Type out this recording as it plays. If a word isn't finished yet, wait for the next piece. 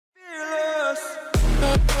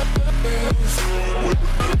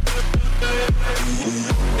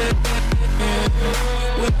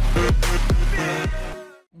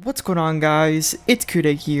What's going on, guys? It's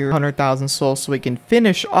Kude here, 100,000 souls so we can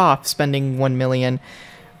finish off spending 1 million.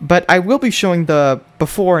 But I will be showing the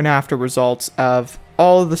before and after results of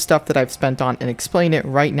all of the stuff that I've spent on and explain it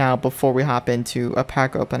right now before we hop into a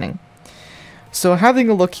pack opening. So having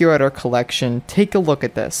a look here at our collection, take a look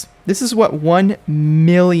at this. This is what 1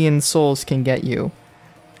 million souls can get you.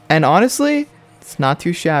 And honestly, it's not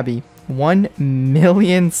too shabby. 1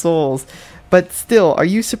 million souls. But still, are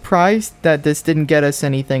you surprised that this didn't get us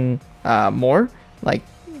anything more? Like,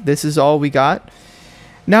 this is all we got?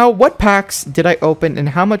 Now, what packs did I open and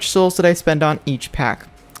how much souls did I spend on each pack?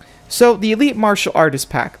 So, the Elite Martial Artist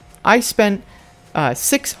pack. I spent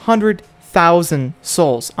 600,000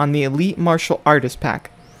 souls on the Elite Martial Artist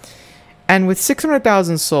pack. And with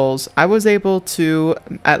 600,000 souls, I was able to,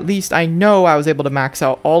 at least I know I was able to max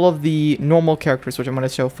out all of the normal characters, which I'm going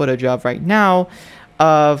to show footage of right now,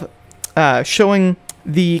 of showing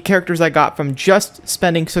the characters I got from just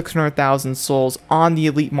spending 600,000 souls on the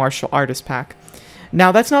Elite Martial Artist pack.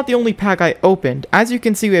 Now, that's not the only pack I opened. As you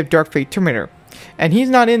can see, we have Dark Fate Terminator, and he's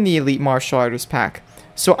not in the Elite Martial Artist pack.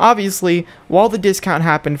 So obviously, while the discount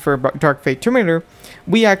happened for Dark Fate Terminator,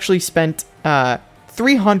 we actually spent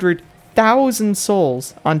 300,000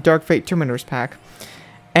 souls on Dark Fate Terminator's pack,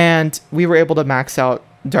 and we were able to max out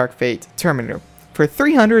Dark Fate Terminator for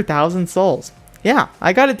 300,000 souls. Yeah,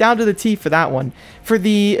 I got it down to the T for that one. For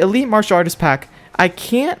the Elite Martial Artist pack, I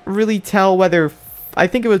can't really tell whether, I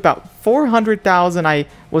think it was about 400,000 I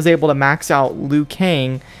was able to max out Liu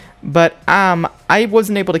Kang, but I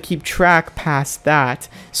wasn't able to keep track past that.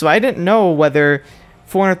 So I didn't know whether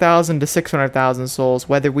 400,000 to 600,000 souls,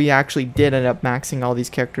 whether we actually did end up maxing all these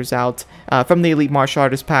characters out from the Elite Martial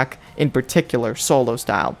Artist pack in particular, solo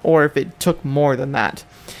style, or if it took more than that.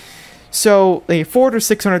 So, 400,000 to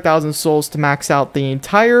 600,000 souls to max out the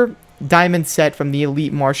entire diamond set from the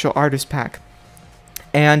Elite Martial Artist pack.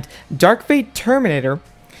 And Dark Fate Terminator,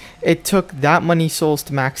 it took that many souls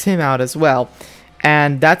to max him out as well.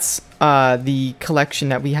 And that's the collection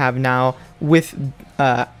that we have now with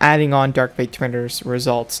adding on Dark Fate Terminator's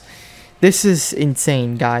results. This is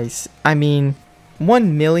insane, guys. I mean,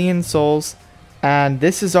 1 million souls, and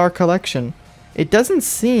this is our collection. It doesn't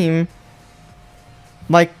seem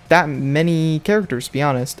like that many characters, to be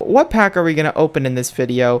honest. What pack are we going to open in this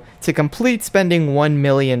video to complete spending 1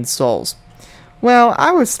 million souls? Well,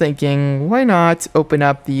 I was thinking, why not open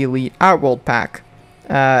up the Elite Outworld pack?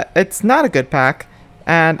 It's not a good pack,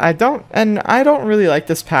 and I don't really like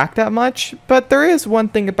this pack that much, but there is one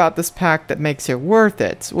thing about this pack that makes it worth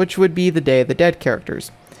it, which would be the Day of the Dead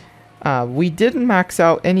characters. We didn't max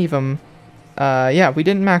out any of them. Yeah, we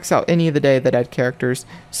didn't max out any of the Day of the Dead characters.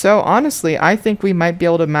 So, honestly, I think we might be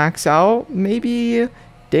able to max out maybe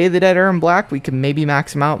Day of the Dead Erron Black. We could maybe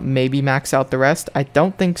max him out, maybe max out the rest. I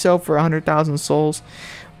don't think so for 100,000 souls,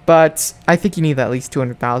 but I think you need at least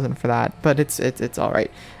 200,000 for that, but it's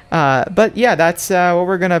alright. But yeah, that's what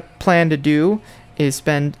we're going to plan to do, is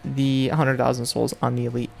spend the 100,000 souls on the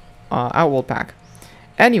Elite Outworld pack.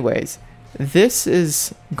 Anyways, this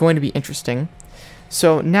is going to be interesting.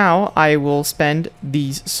 So now I will spend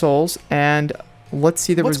these souls and let's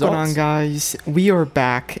see the results. What's going on, guys? We are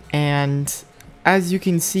back, and as you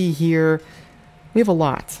can see here, we have a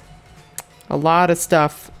lot of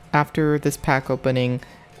stuff after this pack opening.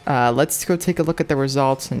 Let's go take a look at the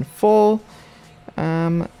results in full.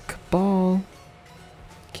 Cabal,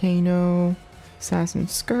 Kano, Assassin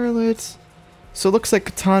Scarlet. So it looks like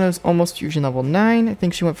Katana's almost fusion level 9. I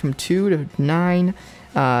think she went from 2 to 9.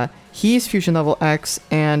 He's fusion level X,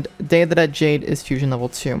 and Day of the Dead Jade is fusion level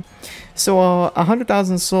 2. So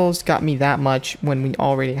 100,000 souls got me that much when we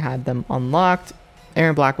already had them unlocked.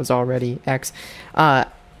 Erron Black was already X. I'm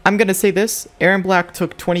going to say this. Erron Black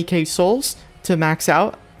took 20k souls to max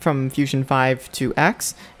out from fusion 5 to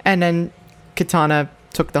X, and then Katana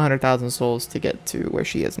took the 100,000 souls to get to where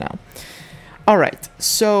she is now. Alright,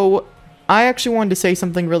 so I actually wanted to say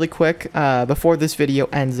something really quick before this video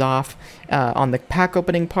ends off on the pack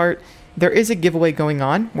opening part. There is a giveaway going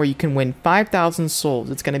on where you can win 5,000 souls.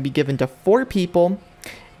 It's going to be given to 4 people.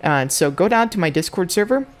 And so go down to my Discord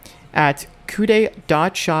server at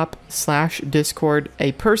kude.shop/discord.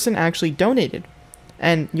 A person actually donated,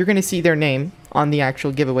 and you're going to see their name on the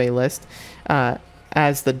actual giveaway list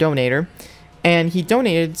as the donator. And he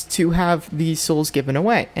donated to have these souls given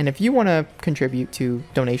away. And if you want to contribute to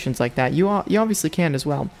donations like that, you obviously can as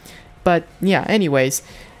well. But yeah, anyways,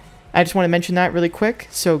 I just want to mention that really quick.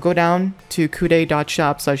 So go down to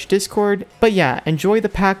kude.shop/discord. But yeah, enjoy the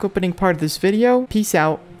pack opening part of this video. Peace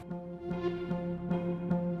out.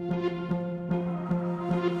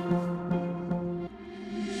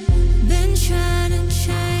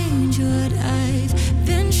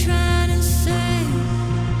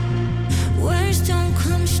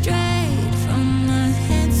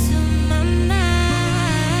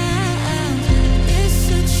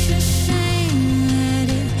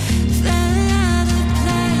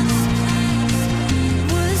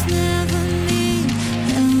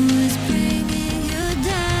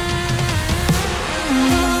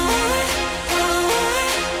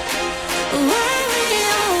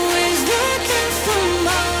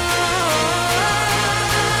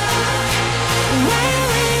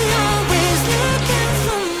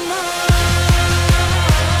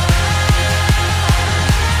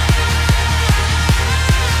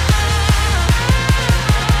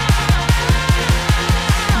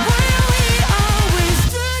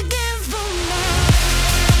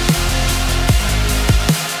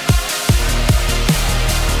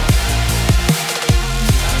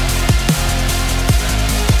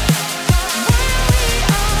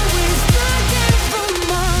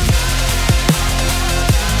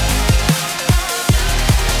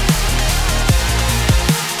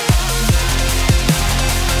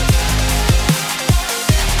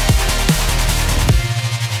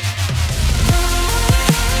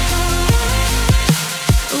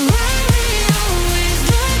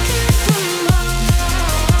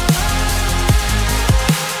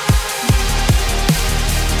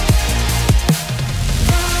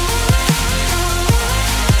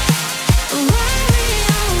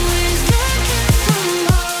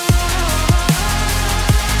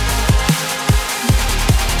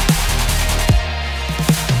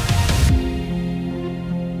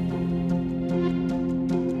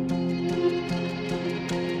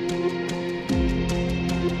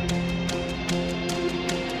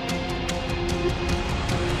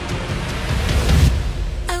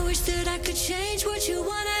 change what you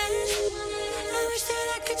wanted. I wish that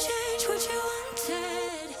I could change what you